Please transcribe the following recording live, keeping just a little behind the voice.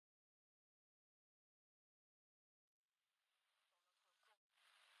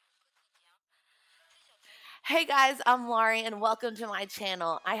Hey guys, I'm Larie and welcome to my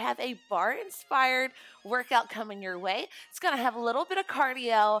channel. I have a barre-inspired workout coming your way. It's going to have a little bit of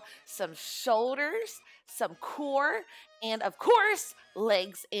cardio, some shoulders, some core, and of course,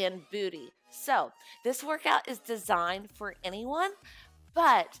 legs and booty. So this workout is designed for anyone,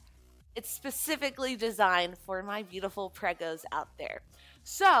 but it's specifically designed for my beautiful pregos out there.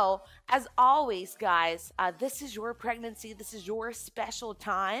 So, as always, guys, this is your pregnancy. This is your special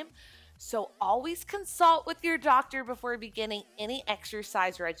time. So always consult with your doctor before beginning any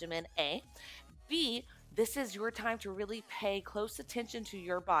exercise regimen, A. B, this is your time to really pay close attention to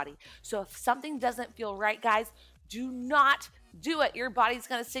your body. So if something doesn't feel right, guys, do not do it. Your body's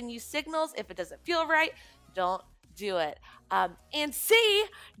going to send you signals. If it doesn't feel right, don't do it. And C,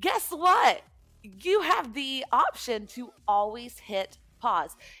 guess what? You have the option to always hit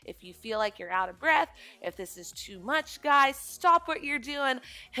pause. If you feel like you're out of breath, if this is too much, guys, stop what you're doing,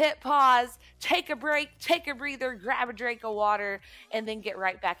 hit pause, take a break, take a breather, grab a drink of water, and then get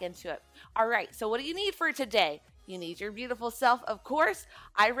right back into it. All right, so what do you need for today? You need your beautiful self, of course.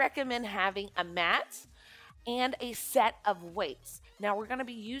 I recommend having a mat and a set of weights. Now we're going to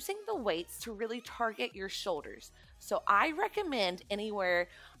be using the weights to really target your shoulders. So I recommend anywhere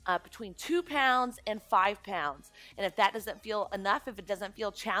between 2 pounds and 5 pounds. And if that doesn't feel enough, if it doesn't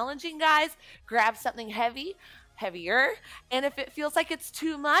feel challenging, guys, grab something heavier. And if it feels like it's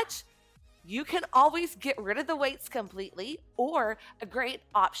too much, you can always get rid of the weights completely, or a great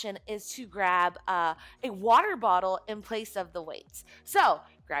option is to grab a water bottle in place of the weights. So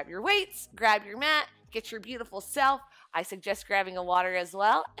grab your weights, grab your mat, get your beautiful self. I suggest grabbing a water as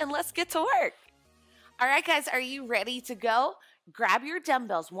well, and let's get to work. All right, guys, are you ready to go? Grab your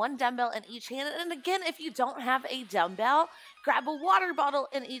dumbbells, 1 dumbbell in each hand. And again, if you don't have a dumbbell, grab a water bottle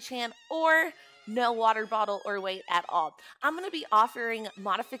in each hand or no water bottle or weight at all. I'm going to be offering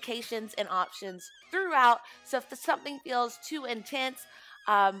modifications and options throughout. So if something feels too intense,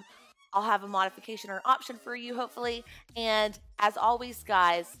 I'll have a modification or option for you, hopefully. And as always,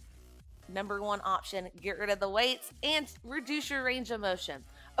 guys, number 1 option, get rid of the weights and reduce your range of motion.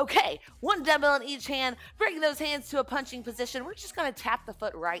 Okay, 1 dumbbell in each hand, bring those hands to a punching position. We're just going to tap the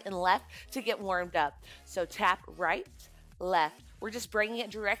foot right and left to get warmed up. So tap right, left. We're just bringing it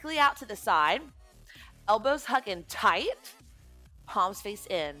directly out to the side. Elbows hugging tight, palms face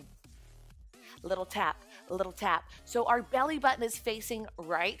in. Little tap, little tap. So our belly button is facing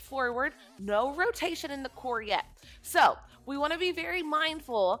right forward. No rotation in the core yet. So we want to be very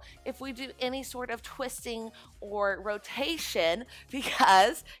mindful if we do any sort of twisting or rotation,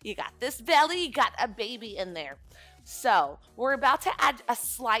 because you got this belly, you got a baby in there. So we're about to add a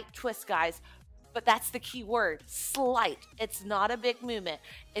slight twist, guys, but that's the key word, slight. It's not a big movement.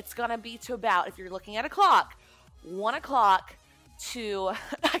 It's going to be to about, if you're looking at a clock, 1 o'clock to,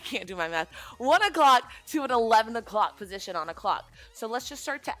 I can't do my math, 1 o'clock to an 11 o'clock position on a clock. So let's just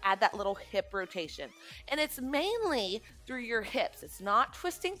start to add that little hip rotation. And it's mainly through your hips. It's not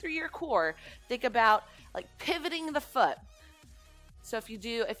twisting through your core. Think about like pivoting the foot. So if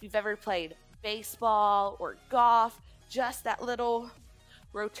you've ever played baseball or golf, just that little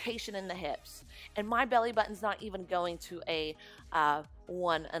rotation in the hips. And my belly button's not even going to a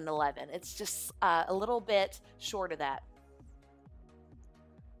 1 and 11. It's just a little bit short of that.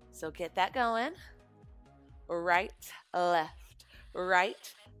 So get that going. Right,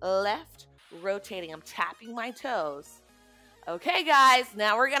 left, rotating. I'm tapping my toes. Okay, guys,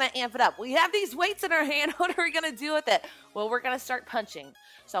 now we're going to amp it up. We have these weights in our hand. What are we going to do with it? Well, we're going to start punching.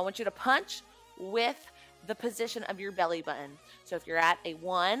 So I want you to punch with the position of your belly button. So if you're at a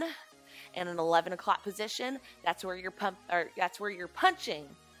 1 and an 11 o'clock position, that's where you're punching.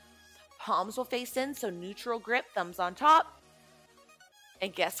 Palms will face in, so neutral grip, thumbs on top.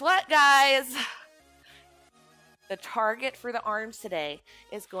 And guess what, guys? The target for the arms today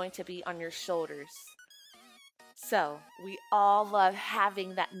is going to be on your shoulders. So we all love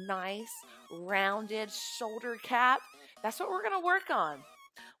having that nice rounded shoulder cap. That's what we're going to work on.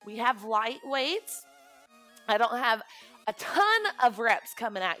 We have light weights. I don't have a ton of reps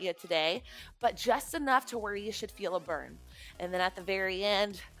coming at you today, but just enough to where you should feel a burn. And then at the very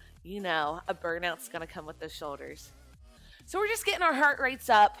end, you know, a burnout's going to come with the shoulders. So we're just getting our heart rates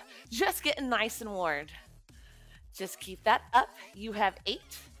up, just getting nice and warmed. Just keep that up. You have 8,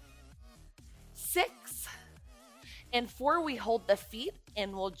 6, and 4. We hold the feet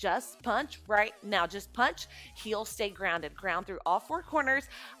and we'll just punch right now. Just punch, heels stay grounded. Ground through all 4 corners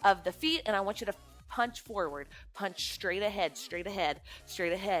of the feet, and I want you to punch forward, punch straight ahead, straight ahead,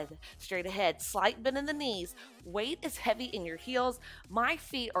 straight ahead, straight ahead. Slight bend in the knees. Weight is heavy in your heels. My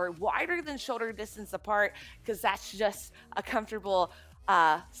feet are wider than shoulder distance apart because that's just a comfortable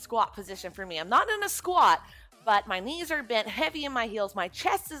squat position for me. I'm not in a squat, but my knees are bent, heavy in my heels, my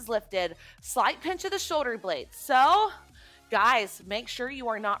chest is lifted, slight pinch of the shoulder blades. So, guys, make sure you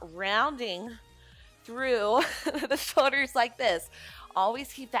are not rounding through the shoulders like this.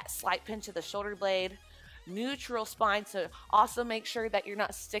 Always keep that slight pinch of the shoulder blade, neutral spine. So also make sure that you're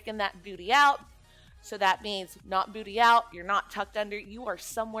not sticking that booty out. So that means not booty out, you're not tucked under, you are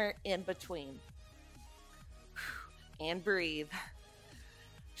somewhere in between. And breathe.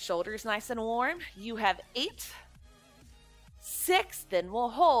 Shoulders nice and warm. You have 8, 6, then we'll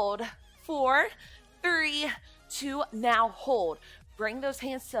hold. 4, 3, 2, now hold. Bring those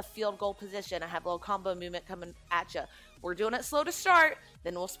hands to a field goal position. I have a little combo movement coming at you. We're doing it slow to start,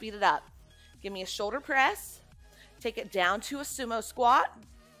 then we'll speed it up. Give me a shoulder press. Take it down to a sumo squat.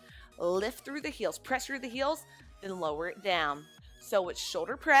 Lift through the heels. Press through the heels, then lower it down. So it's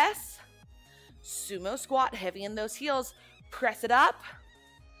shoulder press, sumo squat, heavy in those heels. Press it up,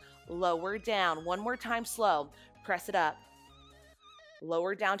 lower down. One more time, slow. Press it up.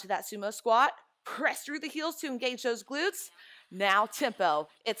 Lower down to that sumo squat. Press through the heels to engage those glutes. Now tempo.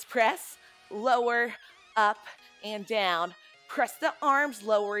 It's press, lower, up, and down. Press the arms,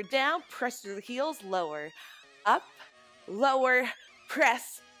 lower, down. Press through the heels, lower, up, lower,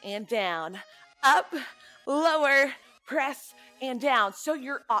 press, and down. Up, lower, press, and down. So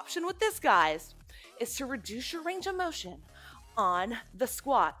your option with this, guys, is to reduce your range of motion on the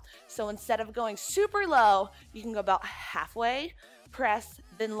squat. So instead of going super low, you can go about halfway, press,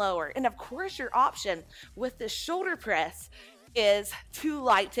 then lower. And of course, your option with this shoulder press is to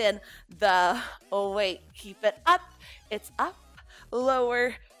lighten the weight. Keep it up. It's up,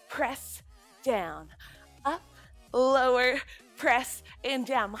 lower, press, down. Up, lower, press, and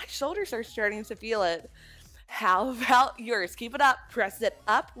down. My shoulders are starting to feel it. How about yours? Keep it up. Press it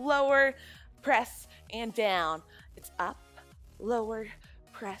up, lower, press, and down. It's up, lower,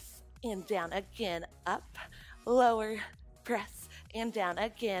 press, and down. Again, up, lower, press, and down.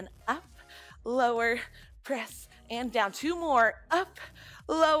 Again, up, lower, press, and down. 2 more. Up,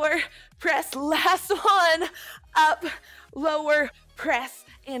 lower, press. Last one. Up, lower, press,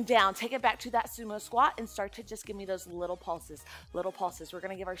 and down. Take it back to that sumo squat and start to just give me those little pulses. Little pulses. We're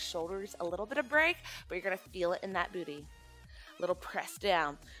going to give our shoulders a little bit of break, but you're going to feel it in that booty. Little press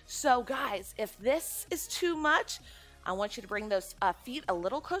down. So guys, if this is too much, I want you to bring those feet a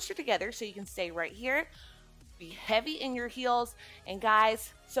little closer together so you can stay right here. Be heavy in your heels. And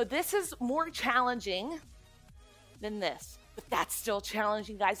guys, so this is more challenging than this, but that's still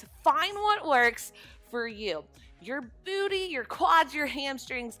challenging, guys. Find what works for you. Your booty, your quads, your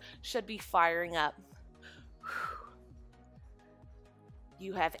hamstrings should be firing up.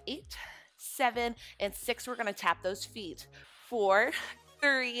 You have 8, 7, and 6. We're gonna tap those feet. 4,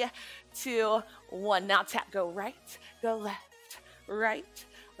 3, 2, 1. Now tap, go right, go left, right,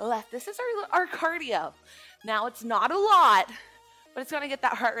 left. This is our cardio. Now it's not a lot, but it's gonna get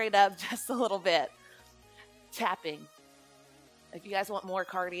that heart rate up just a little bit. Tapping. If you guys want more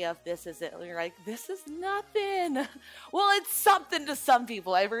cardio, if this is it, you're like, this is nothing. Well, it's something to some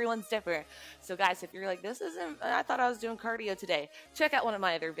people. Everyone's different. So guys, if you're like, this isn't, I thought I was doing cardio today, check out one of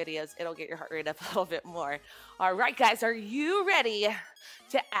my other videos. It'll get your heart rate up a little bit more. All right, guys, are you ready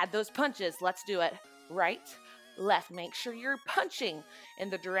to add those punches? Let's do it. Right, left. Make sure you're punching in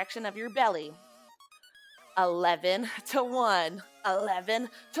the direction of your belly. 11 to 1, 11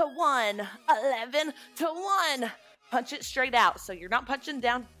 to 1, 11 to 1. Punch it straight out. So you're not punching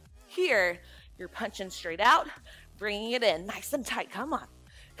down here. You're punching straight out, bringing it in nice and tight. Come on.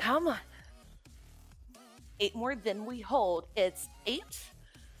 Come on. 8 more, then we hold. It's 8,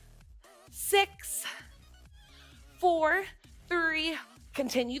 6, 4, 3.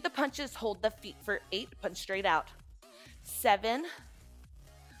 Continue the punches. Hold the feet for 8. Punch straight out. 7,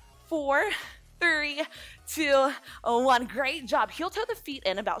 4, 3, 2, 1. Great job. Heel toe the feet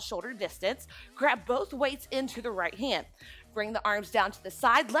in about shoulder distance. Grab both weights into the right hand. Bring the arms down to the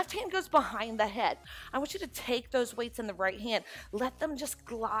side. Left hand goes behind the head. I want you to take those weights in the right hand. Let them just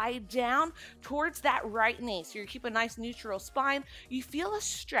glide down towards that right knee. So you keep a nice neutral spine. You feel a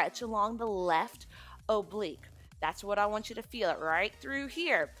stretch along the left oblique. That's what I want you to feel, it right through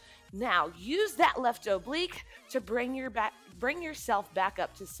here. Now use that left oblique to bring yourself back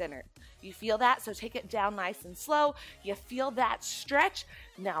up to center. You feel that? So take it down nice and slow. You feel that stretch.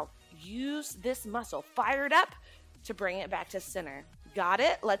 Now use this muscle. Fire it up to bring it back to center. Got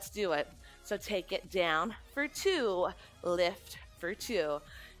it? Let's do it. So take it down for 2, lift for 2,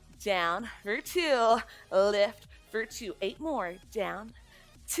 down for 2, lift for 2. 8 more. Down,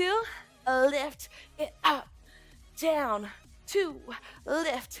 2, lift it up, down, 2,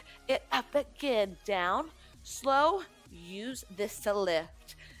 lift it up again, down, slow, use this to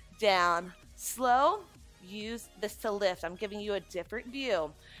lift, down, slow, use this to lift. I'm giving you a different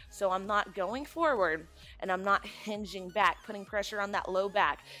view. So I'm not going forward and I'm not hinging back, putting pressure on that low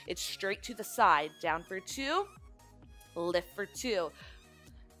back. It's straight to the side. Down for 2, lift for 2.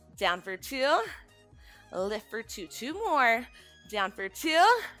 Down for 2, lift for 2. 2 more. Down for 2,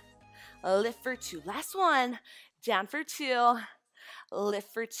 lift for 2. Last one. Down for 2,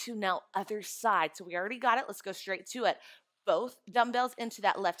 lift for 2. Now other side. So we already got it. Let's go straight to it. Both dumbbells into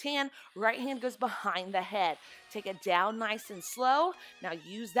that left hand. Right hand goes behind the head. Take it down nice and slow. Now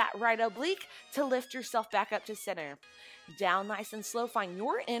use that right oblique to lift yourself back up to center. Down nice and slow. Find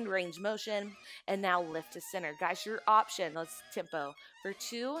your end range motion. And now lift to center. Guys, your option. Let's tempo. For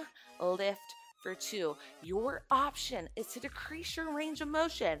 2, lift for 2. Your option is to decrease your range of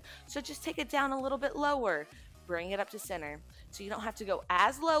motion. So just take it down a little bit lower. Bring it up to center. So you don't have to go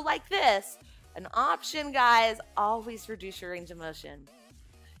as low like this. An option, guys, always reduce your range of motion.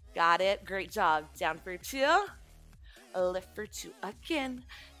 Got it? Great job. Down for 2, lift for 2. Again,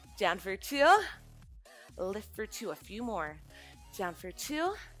 down for 2, lift for 2. A few more. Down for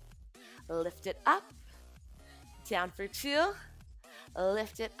 2, lift it up. Down for 2,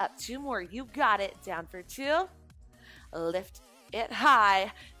 lift it up. 2 more. You got it. Down for 2, lift it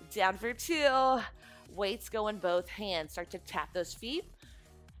high. Down for 2. Weights go in both hands. Start to tap those feet.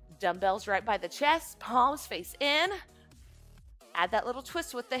 Dumbbells right by the chest, palms face in. Add that little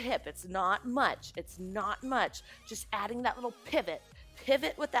twist with the hip. It's not much. It's not much. Just adding that little pivot.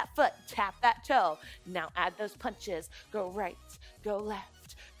 Pivot with that foot. Tap that toe. Now add those punches. Go right, go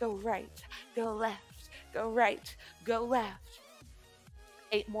left, go right, go left, go right, go left.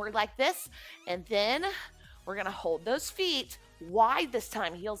 8 more like this. And then we're going to hold those feet wide this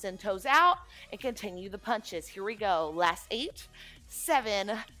time. Heels in, toes out, and continue the punches. Here we go. Last 8. 7,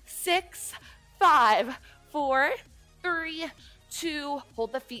 6, 5, 4, 3, 2.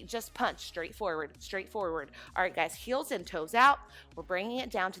 Hold the feet, just punch straight forward, straight forward. All right, guys, heels in, toes out. We're bringing it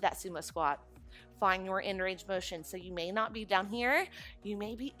down to that sumo squat. Find your end range motion. So you may not be down here. You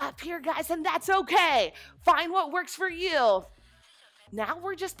may be up here, guys, and that's okay. Find what works for you. Now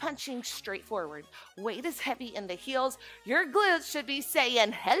we're just punching straight forward. Weight is heavy in the heels. Your glutes should be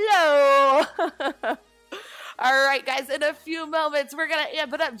saying hello. All right, guys, in a few moments, we're going to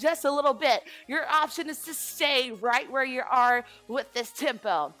amp it up just a little bit. Your option is to stay right where you are with this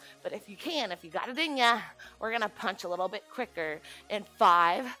tempo. But if you can, if you got it in ya, we're going to punch a little bit quicker. In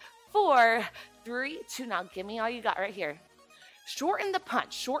 5, 4, 3, 2. Now give me all you got right here. Shorten the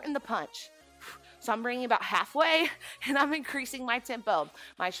punch, shorten the punch. So I'm bringing about halfway, and I'm increasing my tempo.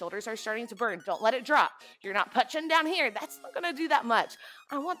 My shoulders are starting to burn. Don't let it drop. You're not punching down here. That's not going to do that much.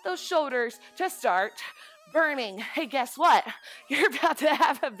 I want those shoulders to start burning. Hey, guess what? You're about to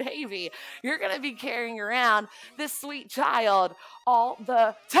have a baby. You're going to be carrying around this sweet child all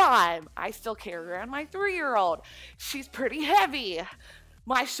the time. I still carry around my 3-year-old. She's pretty heavy.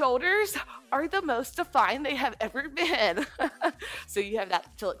 My shoulders are the most defined they have ever been. So you have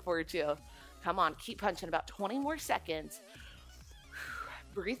that to look forward to. Come on, keep punching. About 20 more seconds.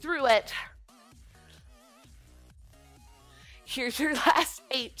 Breathe through it. Here's your last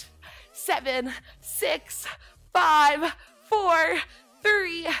 8, 7, 6, 5, 4,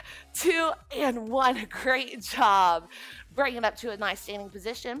 3, 2, and 1. Great job. Bring it up to a nice standing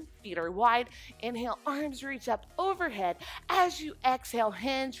position. Feet are wide. Inhale, arms reach up overhead. As you exhale,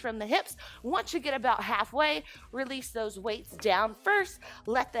 hinge from the hips. Once you get about halfway, release those weights down first.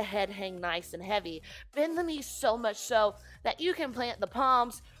 Let the head hang nice and heavy. Bend the knees so much so that you can plant the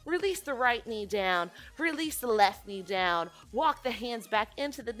palms. Release the right knee down. Release the left knee down. Walk the hands back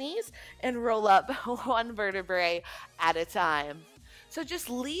into the knees and roll up 1 vertebrae at a time. So just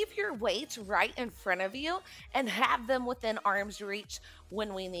leave your weights right in front of you and have them within arm's reach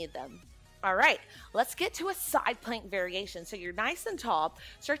when we need them. All right, let's get to a side plank variation. So you're nice and tall.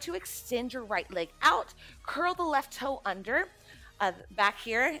 Start to extend your right leg out. Curl the left toe under back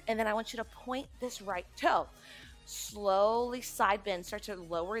here. And then I want you to point this right toe. Slowly side bend. Start to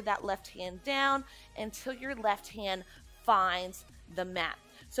lower that left hand down until your left hand finds the mat.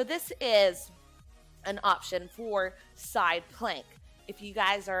 So this is an option for side plank. If you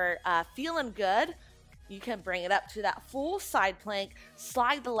guys are feeling good, you can bring it up to that full side plank,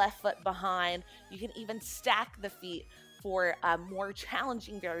 slide the left foot behind. You can even stack the feet for a more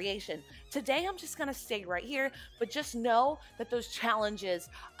challenging variation. Today, I'm just gonna stay right here, but just know that those challenges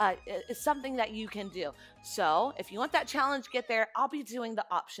is something that you can do. So if you want that challenge, get there. I'll be doing the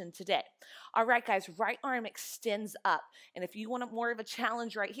option today. All right, guys, right arm extends up. And if you want more of a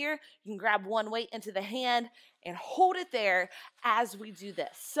challenge right here, you can grab one weight into the hand and hold it there as we do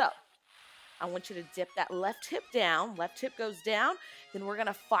this. So I want you to dip that left hip down. Left hip goes down. Then we're going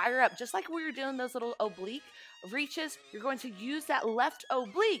to fire up. Just like we were doing those little oblique reaches, you're going to use that left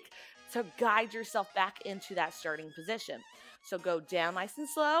oblique to guide yourself back into that starting position. So go down nice and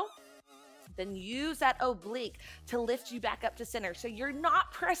slow. Then use that oblique to lift you back up to center. So you're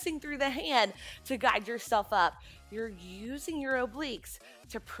not pressing through the hand to guide yourself up. You're using your obliques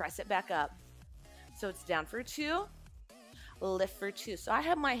to press it back up. So it's down for 2, lift for 2. So I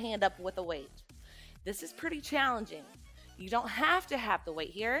have my hand up with a weight. This is pretty challenging. You don't have to have the weight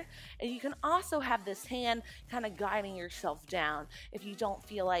here. And you can also have this hand kind of guiding yourself down. If you don't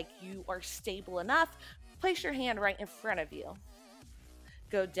feel like you are stable enough, place your hand right in front of you.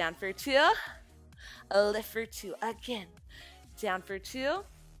 Go down for 2, lift for 2. Again, down for 2,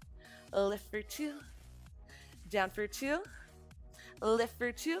 lift for 2, down for 2, lift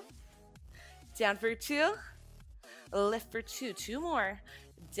for 2, down for 2, lift for 2. 2 more.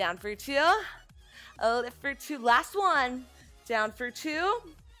 Down for 2, lift for 2. Last one. Down for 2,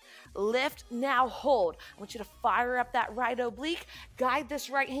 lift, now hold. I want you to fire up that right oblique, guide this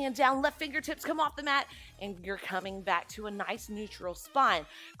right hand down, left fingertips come off the mat, and you're coming back to a nice neutral spine.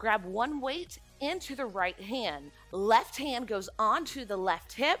 Grab one weight into the right hand. Left hand goes onto the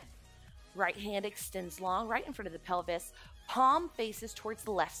left hip. Right hand extends long right in front of the pelvis. Palm faces towards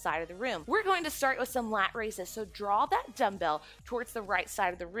the left side of the room. We're going to start with some lat raises, so draw that dumbbell towards the right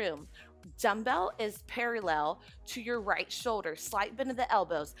side of the room. Dumbbell is parallel to your right shoulder. Slight bend of the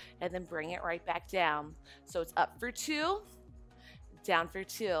elbows, and then bring it right back down. So it's up for 2, down for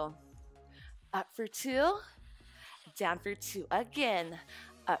 2, up for 2, down for 2. Again,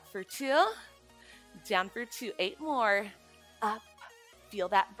 up for 2, down for 2. 8 more, up. Feel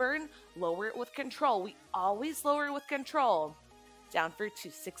that burn, lower it with control. We always lower it with control. Down for 2,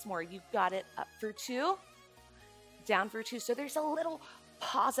 6 more. You got it. Up for 2, down for 2. So there's a little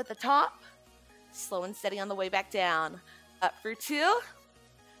pause at the top, slow and steady on the way back down. Up for 2,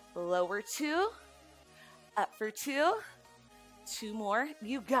 lower 2, up for 2, 2 more.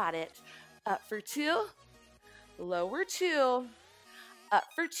 You got it. Up for 2, lower 2, up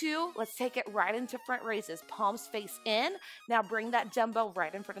for 2. Let's take it right into front raises. Palms face in. Now bring that dumbbell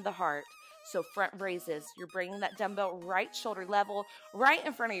right in front of the heart. So front raises, you're bringing that dumbbell right shoulder level, right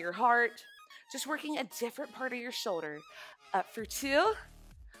in front of your heart. Just working a different part of your shoulder. Up for 2,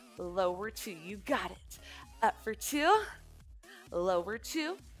 lower 2. You got it. Up for 2, lower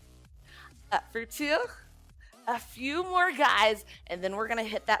 2, up for 2. A few more, guys, and then we're going to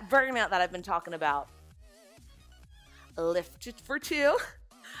hit that burnout that I've been talking about. Lift it for 2,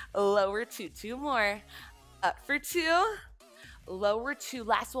 lower 2. 2 more. Up for 2, lower 2.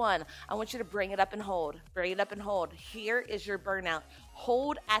 Last one. I want you to bring it up and hold. Bring it up and hold. Here is your burnout.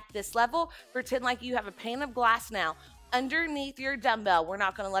 Hold at this level. Pretend like you have a pane of glass now underneath your dumbbell. We're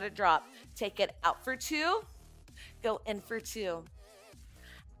not going to let it drop. Take it out for 2. Go in for 2.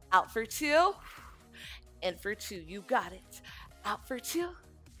 Out for 2. In for 2. You got it. Out for 2.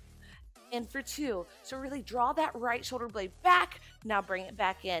 In for 2. So really draw that right shoulder blade back. Now bring it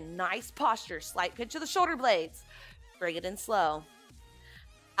back in. Nice posture. Slight pinch of the shoulder blades. Bring it in slow.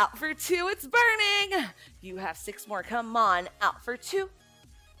 Out for 2. It's burning. You have 6 more. Come on. Out for 2.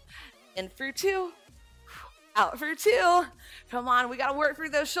 In for 2. Out for 2. Come on. We got to work through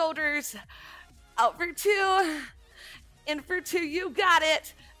those shoulders. Out for 2. In for 2. You got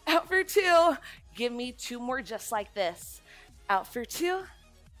it. Out for 2. Give me 2 more just like this. Out for 2.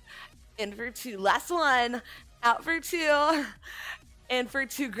 In for 2. Last one. Out for 2. In for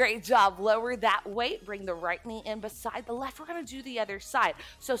 2. Great job. Lower that weight. Bring the right knee in beside the left. We're going to do the other side.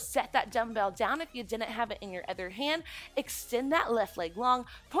 So set that dumbbell down if you didn't have it in your other hand. Extend that left leg long.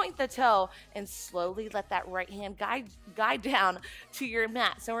 Point the toe and slowly let that right hand guide down to your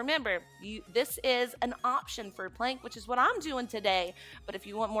mat. So remember, this is an option for plank, which is what I'm doing today. But if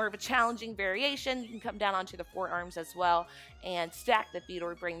you want more of a challenging variation, you can come down onto the forearms as well and stack the feet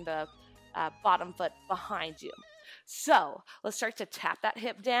or bring the bottom foot behind you. So let's start to tap that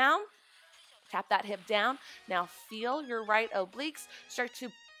hip down. Tap that hip down. Now feel your right obliques start to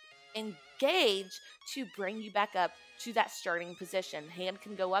engage to bring you back up to that starting position. Hand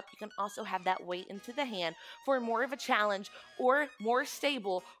can go up. You can also have that weight into the hand for more of a challenge or more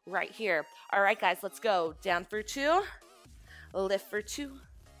stable right here. All right, guys, let's go. Down for 2. Lift for 2.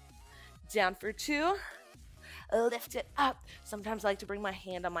 Down for 2. Lift it up. Sometimes I like to bring my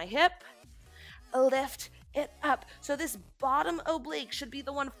hand on my hip. Lift it up. So this bottom oblique should be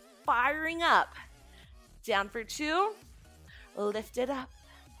the one firing up. Down for 2. Lift it up.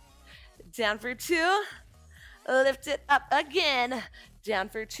 Down for 2. Lift it up again. Down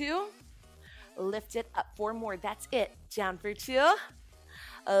for 2. Lift it up. 4 more. That's it. Down for 2.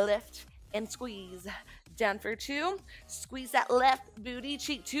 Lift and squeeze. Down for 2. Squeeze that left booty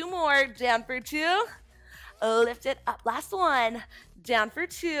cheek. 2 more. Down for 2. Lift it up. Last one. Down for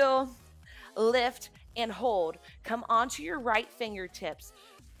 2. Lift and hold. Come onto your right fingertips.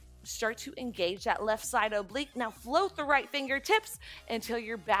 Start to engage that left side oblique. Now float the right fingertips until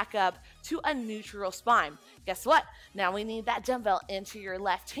you're back up to a neutral spine. Guess what? Now we need that dumbbell into your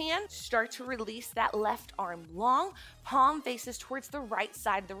left hand. Start to release that left arm long. Palm faces towards the right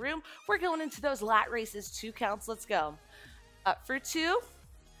side of the room. We're going into those lat raises. 2 counts. Let's go. Up for 2.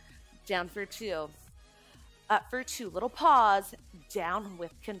 Down for 2. Up for 2. Little pause. Down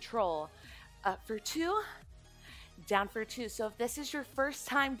with control. Up for 2. Down for 2. So if this is your first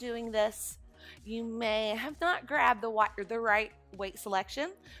time doing this, you may have not grabbed the right weight selection.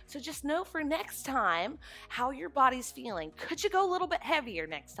 So just know for next time how your body's feeling. Could you go a little bit heavier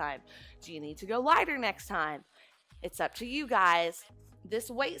next time? Do you need to go lighter next time? It's up to you guys. This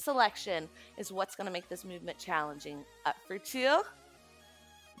weight selection is what's going to make this movement challenging. Up for 2.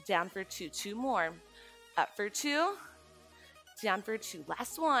 Down for 2. 2 more. Up for 2. Down for 2.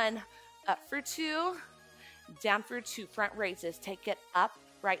 Last one. Up for 2. Down for 2. Front raises. Take it up,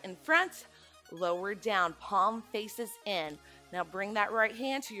 right in front. Lower down. Palm faces in. Now bring that right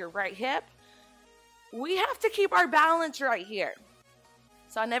hand to your right hip. We have to keep our balance right here.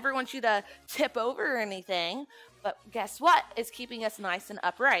 So I never want you to tip over or anything. But guess what is keeping us nice and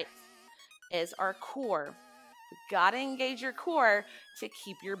upright? Is our core. You've got to engage your core to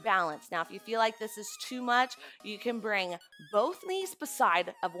keep your balance. Now, if you feel like this is too much, you can bring both knees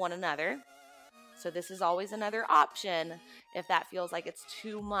beside of one another. So this is always another option if that feels like it's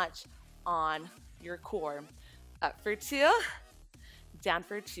too much on your core. Up for 2. Down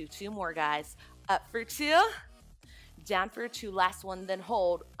for 2. 2 more, guys. Up for 2. Down for 2. Last one, then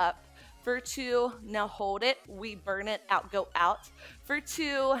hold. Up for 2. Now hold it. We burn it out. Go out for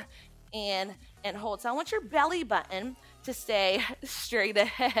 2. And hold. So I want your belly button to stay straight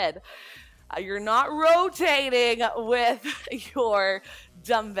ahead. You're not rotating with your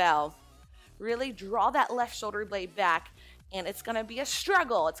dumbbell. Really draw that left shoulder blade back, and it's going to be a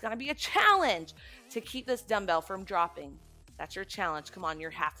struggle. It's going to be a challenge to keep this dumbbell from dropping. That's your challenge. Come on,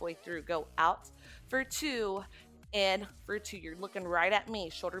 you're halfway through. Go out for 2, in for 2. You're looking right at me.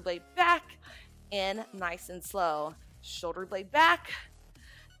 Shoulder blade back, in, nice and slow. Shoulder blade back,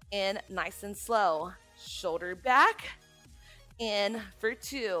 in, nice and slow. Shoulder back, in for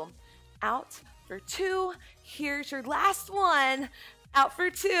 2. Out for 2. Here's your last one. Out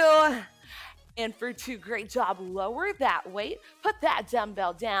for 2. In for 2. Great job. Lower that weight. Put that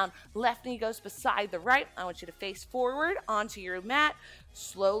dumbbell down. Left knee goes beside the right. I want you to face forward onto your mat.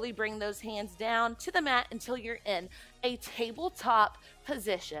 Slowly bring those hands down to the mat until you're in a tabletop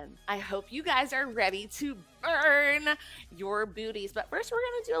position. I hope you guys are ready to burn your booties. But first, we're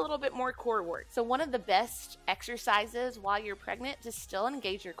going to do a little bit more core work. So one of the best exercises while you're pregnant to still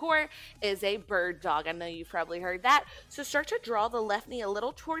engage your core is a bird dog. I know you've probably heard that. So start to draw the left knee a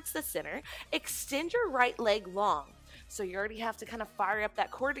little towards the center. Extend your right leg long. So you already have to kind of fire up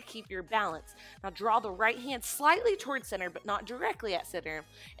that core to keep your balance. Now draw the right hand slightly towards center, but not directly at center.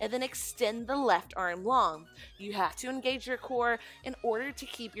 And then extend the left arm long. You have to engage your core in order to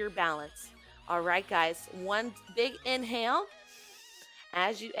keep your balance. All right, guys, one big inhale.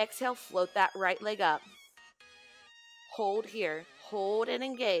 As you exhale, float that right leg up. Hold here. Hold and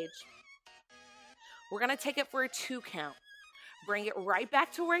engage. We're going to take it for a 2 count. Bring it right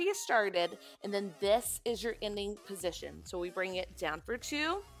back to where you started, and then this is your ending position. So we bring it down for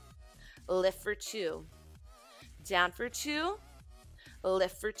 2, lift for 2, down for 2,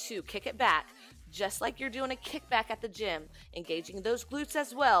 lift for 2. Kick it back, just like you're doing a kickback at the gym, engaging those glutes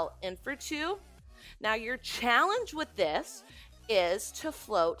as well. In for 2. Now your challenge with this is to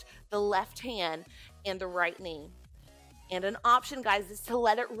float the left hand and the right knee. And an option, guys, is to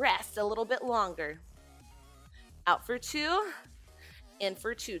let it rest a little bit longer. Out for 2. In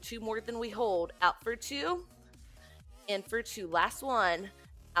for 2. 2 more than we hold. Out for 2. In for 2. Last one.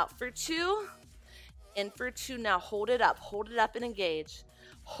 Out for 2. In for 2. Now hold it up. Hold it up and engage.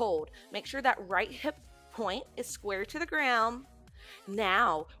 Hold. Make sure that right hip point is square to the ground.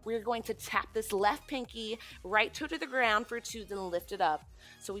 Now we're going to tap this left pinky, right toe to the ground for 2, then lift it up.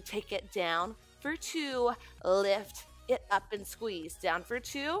 So we take it down for 2, lift it up and squeeze. Down for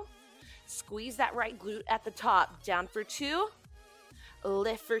 2. Squeeze that right glute at the top. Down for 2.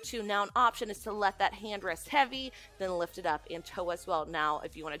 Lift for 2. Now an option is to let that hand rest heavy, then lift it up and toe as well. Now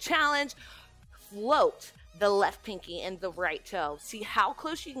if you want to challenge, float the left pinky and the right toe. See how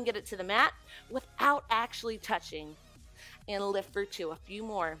close you can get it to the mat without actually touching. And lift for 2. A few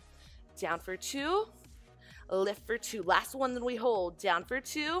more. Down for 2. Lift for 2. Last one, then we hold. Down for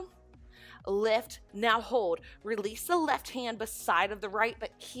 2. lift, now hold. Release the left hand beside of the right,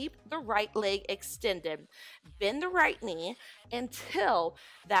 but keep the right leg extended. Bend the right knee until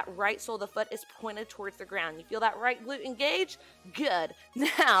that right sole of the foot is pointed towards the ground. You feel that right glute engage? Good.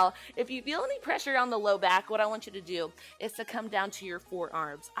 Now, if you feel any pressure on the low back, what I want you to do is to come down to your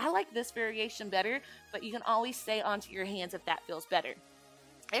forearms. I like this variation better, but you can always stay onto your hands if that feels better.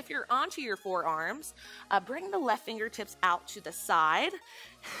 If you're onto your forearms, bring the left fingertips out to the side.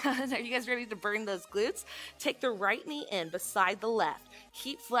 Are you guys ready to burn those glutes? Take the right knee in beside the left.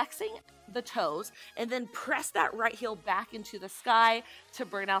 Keep flexing the toes, and then press that right heel back into the sky to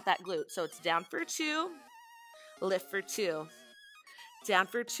burn out that glute. So it's down for 2, lift for 2. Down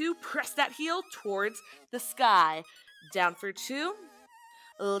for 2, press that heel towards the sky. Down for 2,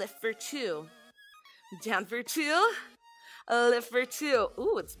 lift for 2. Down for 2. Lift for 2.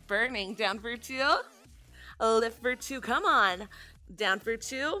 Ooh, it's burning. Down for 2. Lift for 2. Come on. Down for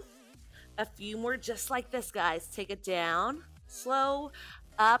 2. A few more just like this, guys. Take it down, slow,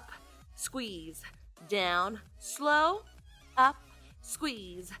 up, squeeze. Down, slow, up,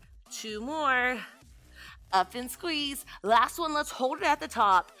 squeeze. 2 more. Up and squeeze. Last one, let's hold it at the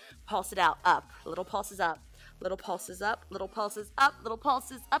top. Pulse it out, up. Little pulses up. Little pulses up, little pulses up, little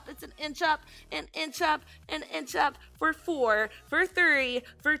pulses up. It's an inch up, an inch up, an inch up for 4, for 3,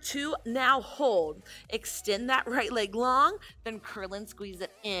 for 2. Now hold. Extend that right leg long, then curl and squeeze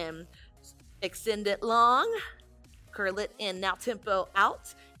it in. Extend it long, curl it in. Now tempo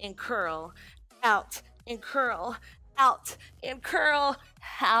out and curl, out and curl, out and curl.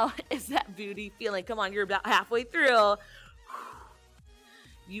 How is that booty feeling? Come on, you're about halfway through.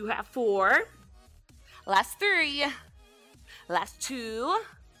 You have 4. Last 3, last 2,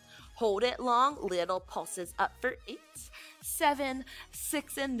 hold it long, little pulses up for 8, 7,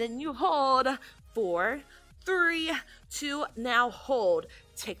 6, and then you hold, 4, 3, 2, now hold.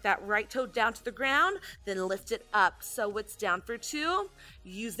 Take that right toe down to the ground, then lift it up. So it's down for 2,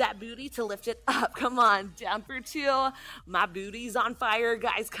 use that booty to lift it up. Come on, down for 2, my booty's on fire,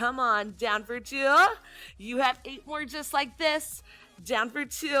 guys, come on, down for 2, you have 8 more just like this. Down for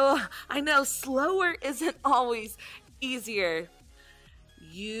 2. I know slower isn't always easier.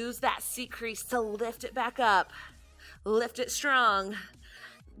 Use that seat crease to lift it back up. Lift it strong.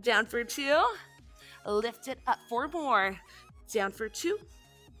 Down for 2. Lift it up 4 more. Down for 2.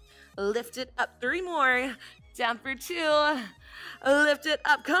 Lift it up 3 more. Down for 2. Lift it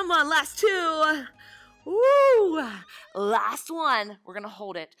up. Come on, last 2. Woo! Last one. We're going to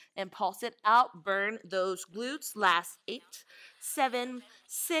hold it and pulse it out. Burn those glutes. Last 8, 7,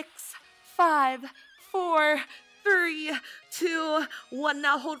 6, 5, 4, 3, 2, 1.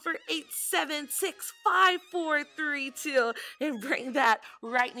 Now hold for 8, 7, 6, 5, 4, 3, 2. And bring that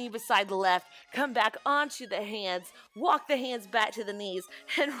right knee beside the left. Come back onto the hands. Walk the hands back to the knees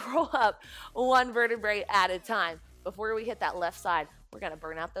and roll up 1 vertebrae at a time. Before we hit that left side, we're going to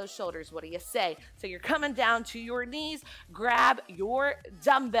burn out those shoulders. What do you say? So you're coming down to your knees. Grab your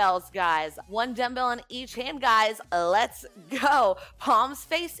dumbbells, guys. 1 dumbbell in each hand, guys. Let's go. Palms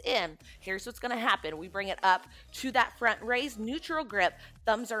face in. Here's what's going to happen. We bring it up to that front raise, neutral grip.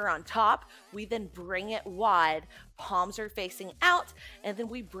 Thumbs are on top. We then bring it wide. Palms are facing out, and then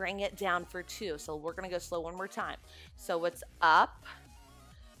we bring it down for 2. So we're going to go slow one more time. So it's up,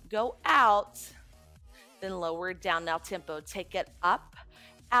 go out, then lower down. Now tempo. Take it up,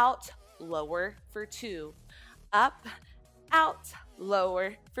 out, lower for 2. Up, out,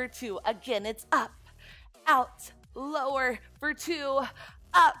 lower for 2. Again, it's up, out, lower for 2.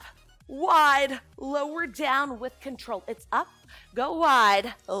 Up, wide, lower down with control. It's up, go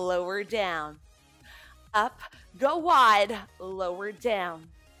wide, lower down. Up, go wide, lower down.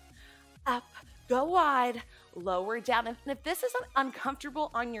 Up, go wide, lower down. And if this is uncomfortable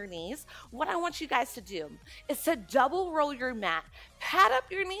on your knees, what I want you guys to do is to double roll your mat. Pad up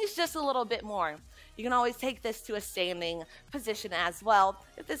your knees just a little bit more. You can always take this to a standing position as well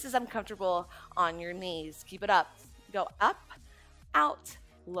if this is uncomfortable on your knees. Keep it up. Go up, out,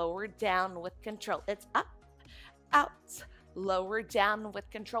 lower down with control. It's up, out, lower down with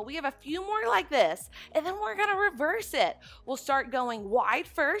control. We have a few more like this, and then we're gonna reverse it. We'll start going wide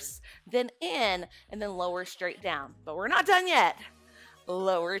first, then in, and then lower straight down. But we're not done yet.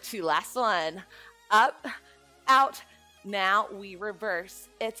 Lower 2, last one. Up, out. Now we reverse.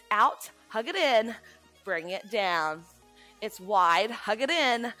 It's out, hug it in, bring it down. It's wide, hug it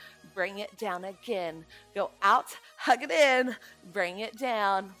in, bring it down again. Go out, hug it in, bring it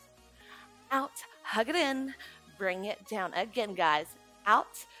down. Out, hug it in, bring it down again, guys.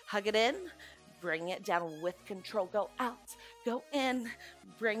 Out, hug it in, bring it down with control. Go out, go in,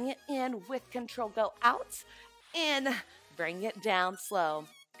 bring it in with control. Go out, in, bring it down slow.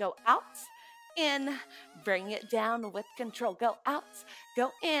 go out, in, bring it down with control. Go out,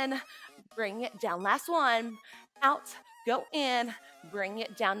 go in, bring it down. Last one, out, go in, bring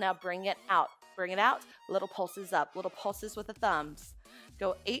it down. Now bring it out. Bring it out, little pulses up, little pulses with the thumbs.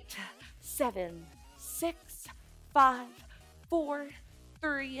 Go 8, 7, 6, 5, 4,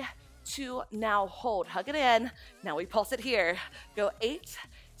 3, 2. Now hold, hug it in. Now we pulse it here. Go 8,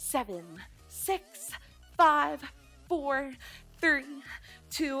 7, 6, 5, 4, 3,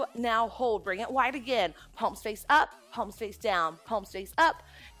 2. Now hold, bring it wide again. Palms face up, palms face down, palms face up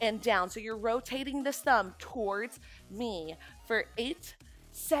and down. So you're rotating this thumb towards me for 8,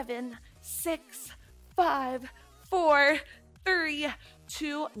 7, 6, 5, 4, 3,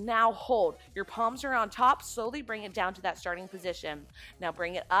 2. Now hold. Your palms are on top. Slowly bring it down to that starting position. Now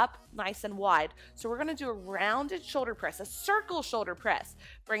bring it up nice and wide. So we're going to do a rounded shoulder press, a circle shoulder press.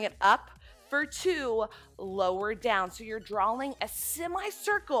 Bring it up for 2, lower down. So you're drawing a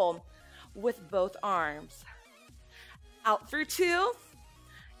semicircle with both arms. Out for 2.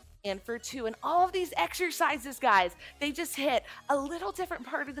 In for 2. And all of these exercises, guys, they just hit a little different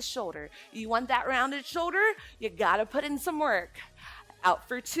part of the shoulder. You want that rounded shoulder? You got to put in some work. Out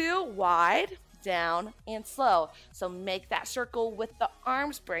for 2, wide, down, and slow. So make that circle with the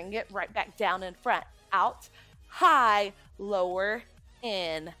arms. Bring it right back down in front. Out, high, lower,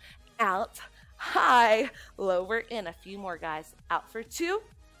 in. Out, high, lower, in. A few more, guys. Out for 2,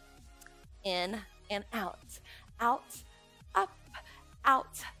 in and out. Out, up,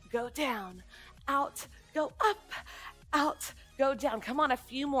 out, go down, out, go up, out, go down. Come on, a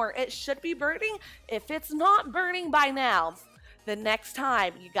few more. It should be burning. If it's not burning by now, the next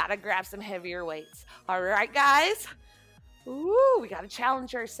time you got to grab some heavier weights. All right, guys? Ooh, we got to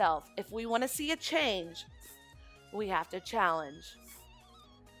challenge ourselves. If we want to see a change, we have to challenge.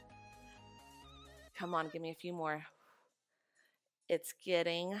 Come on, give me a few more. It's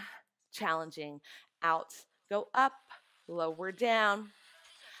getting challenging. Out, go up, lower down.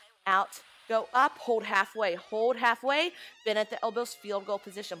 Out, go up, hold halfway, bend at the elbows, field goal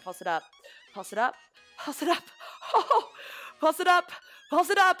position. Pulse it up, pulse it up, pulse it up. Oh, pulse it up,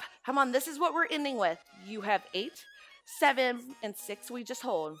 pulse it up. Come on, this is what we're ending with. You have 8, 7, and 6. We just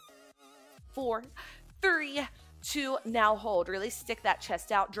hold. 4, 3, 2. Now hold. Really stick that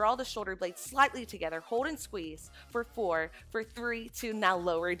chest out. Draw the shoulder blades slightly together. Hold and squeeze for 4, for 3, 2. Now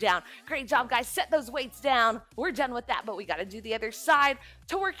lower down. Great job, guys. Set those weights down. We're done with that, but we got to do the other side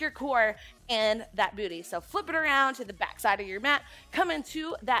to work your core and that booty. So flip it around to the back side of your mat. Come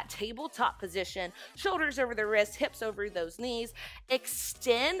into that tabletop position. Shoulders over the wrists, hips over those knees.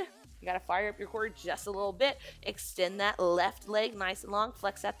 Extend. You got to fire up your core just a little bit. Extend that left leg nice and long.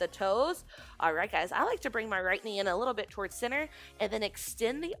 Flex at the toes. All right, guys. I like to bring my right knee in a little bit towards center and then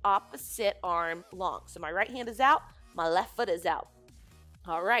extend the opposite arm long. So my right hand is out. My left foot is out.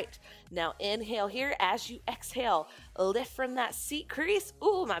 All right. Now inhale here. As you exhale, lift from that seat crease.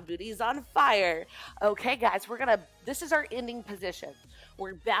 Ooh, my booty's on fire. Okay, guys. This is our ending position.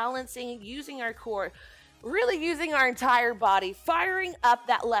 We're balancing, using our core, really using our entire body, firing up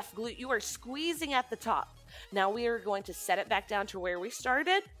that left glute. You are squeezing at the top. Now we are going to set it back down to where we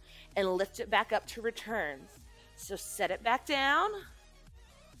started and lift it back up to return. So set it back down,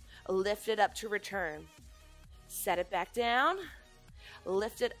 lift it up to return. Set it back down,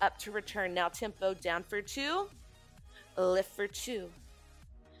 lift it up to return. Now tempo down for 2, lift for 2,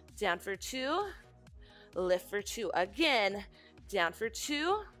 down for 2, lift for 2. Again, down for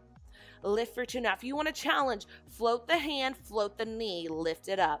 2, lift for 2. Now, if you want to challenge, float the hand, float the knee, lift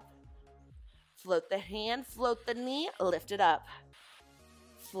it up. Float the hand, float the knee, lift it up.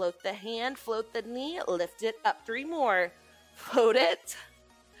 Float the hand, float the knee, lift it up. 3 more. Float it.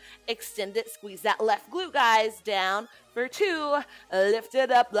 Extend it. Squeeze that left glute, guys. Down for 2. Lift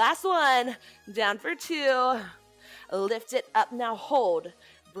it up. Last one. Down for 2. Lift it up. Now hold.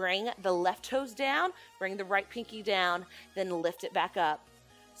 Bring the left toes down. Bring the right pinky down. Then lift it back up.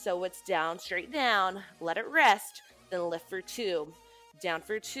 So it's down, straight down. Let it rest. Then lift for 2. Down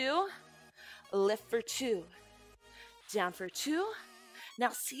for 2. Lift for 2. Down for 2. Now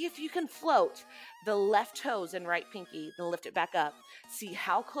see if you can float the left toes and right pinky. Then lift it back up. See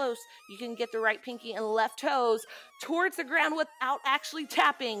how close you can get the right pinky and left toes towards the ground without actually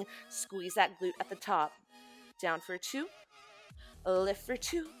tapping. Squeeze that glute at the top. Down for 2. Lift for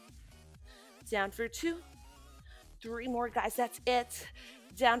 2. Down for 2. 3 more, guys. That's it.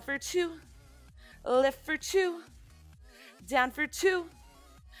 Down for 2. Lift for 2. Down for 2.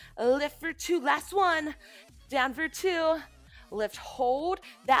 Lift for 2. Last one. Down for 2. lift, hold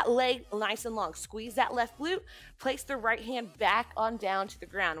that leg nice and long. Squeeze that left glute. Place the right hand back on down to the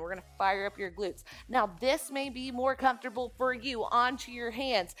ground. We're gonna fire up your glutes. Now, this may be more comfortable for you onto your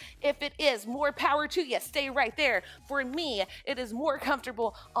hands. If it is, more power to you. Stay right there. For me, it is more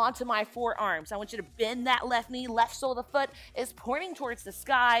comfortable onto my forearms. I want you to bend that left knee. Left sole of the foot is pointing towards the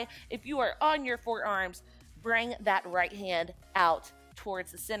sky. If you are on your forearms, bring that right hand out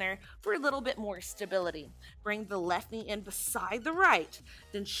towards the center for a little bit more stability. Bring the left knee in beside the right,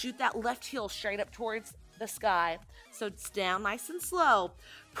 then shoot that left heel straight up towards the sky. So it's down nice and slow.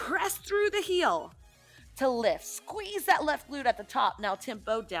 Press through the heel to lift. Squeeze that left glute at the top. Now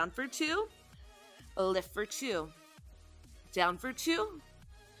tempo, down for 2, lift for 2, down for 2,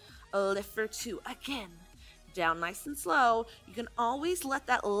 lift for 2. Again, down nice and slow. You can always let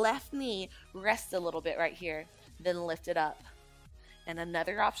that left knee rest a little bit right here, then lift it up. And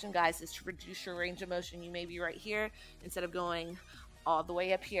another option, guys, is to reduce your range of motion. You may be right here instead of going all the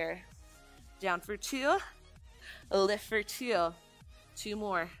way up here. Down for 2, lift for 2, 2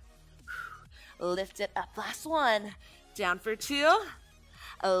 more. Lift it up, last one. Down for 2,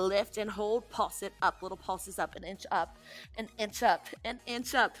 lift and hold, pulse it up, little pulses up, an inch up, an inch up, an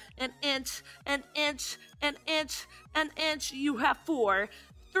inch up, an inch, an inch, an inch, an inch. You have 4,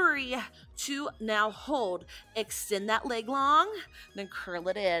 3, 2, now hold. Extend that leg long, then curl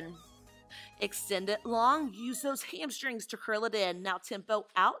it in. Extend it long, use those hamstrings to curl it in. Now tempo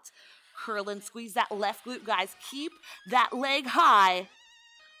out, curl and squeeze that left glute, guys. Keep that leg high.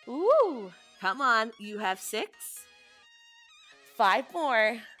 Ooh, come on, you have 6, 5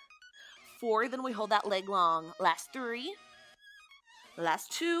 more, 4, then we hold that leg long. Last 3,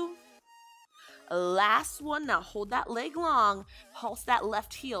 last 2, last 1. Now hold that leg long. Pulse that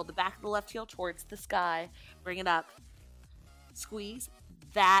left heel, the back of the left heel towards the sky. Bring it up. Squeeze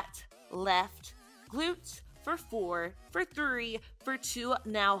that left glute for 4, for 3, for 2.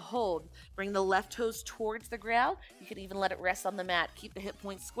 Now hold. Bring the left toes towards the ground. You can even let it rest on the mat. Keep the hip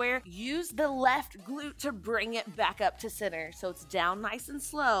points square. Use the left glute to bring it back up to center. So it's down nice and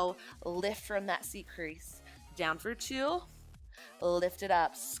slow. Lift from that seat crease. Down for 2. Lift it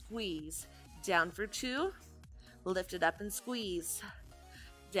up. Squeeze. Down for 2, lift it up and squeeze.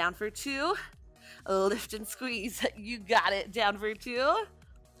 Down for 2, lift and squeeze. You got it. Down for 2,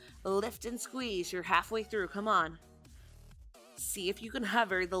 lift and squeeze. You're halfway through. Come on. See if you can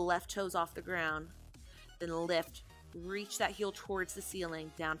hover the left toes off the ground. Then lift. Reach that heel towards the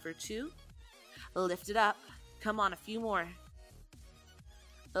ceiling. Down for 2, lift it up. Come on, a few more.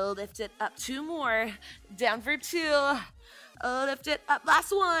 Lift it up. 2 more. Down for 2. Lift it up.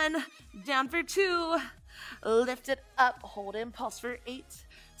 Last 1. Down for 2. Lift it up. Hold in. Pulse for 8,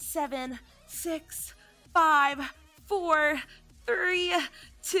 7, 6, 5, 4, 3,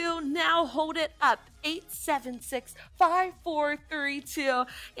 2. Now hold it up. 8, 7, 6, 5, 4, 3, 2.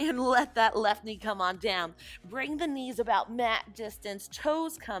 And let that left knee come on down. Bring the knees about mat distance.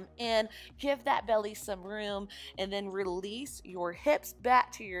 Toes come in. Give that belly some room. And then release your hips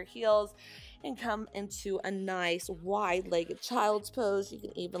back to your heels and come into a nice wide-legged child's pose. You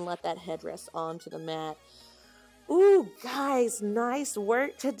can even let that head rest onto the mat. Ooh, guys, nice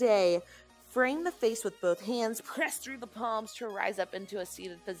work today. Frame the face with both hands, press through the palms to rise up into a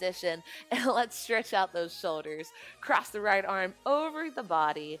seated position, and let's stretch out those shoulders. Cross the right arm over the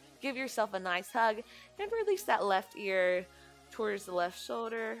body. Give yourself a nice hug, and release that left ear towards the left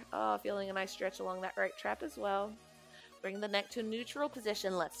shoulder. Oh, feeling a nice stretch along that right trap as well. Bring the neck to a neutral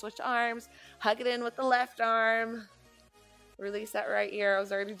position. Let's switch arms. Hug it in with the left arm. Release that right ear. I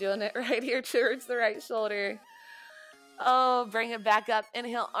was already doing it right here towards the right shoulder. Oh, bring it back up.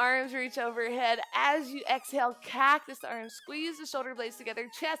 Inhale, arms reach overhead. As you exhale, cactus arms. Squeeze the shoulder blades together.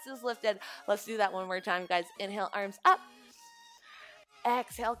 Chest is lifted. Let's do that one more time, guys. Inhale, arms up.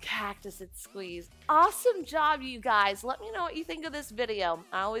 Exhale, cactus and squeeze. Awesome job, you guys. Let me know what you think of this video.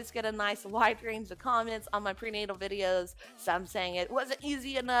 I always get a nice wide range of comments on my prenatal videos. Some saying it wasn't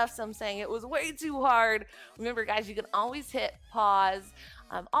easy enough. Some saying it was way too hard. Remember, guys, you can always hit pause.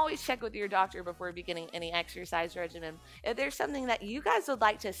 Always check with your doctor before beginning any exercise regimen. If there's something that you guys would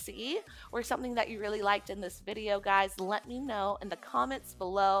like to see or something that you really liked in this video, guys, let me know in the comments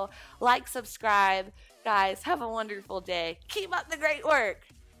below. Like, subscribe. Guys, have a wonderful day. Keep up the great work.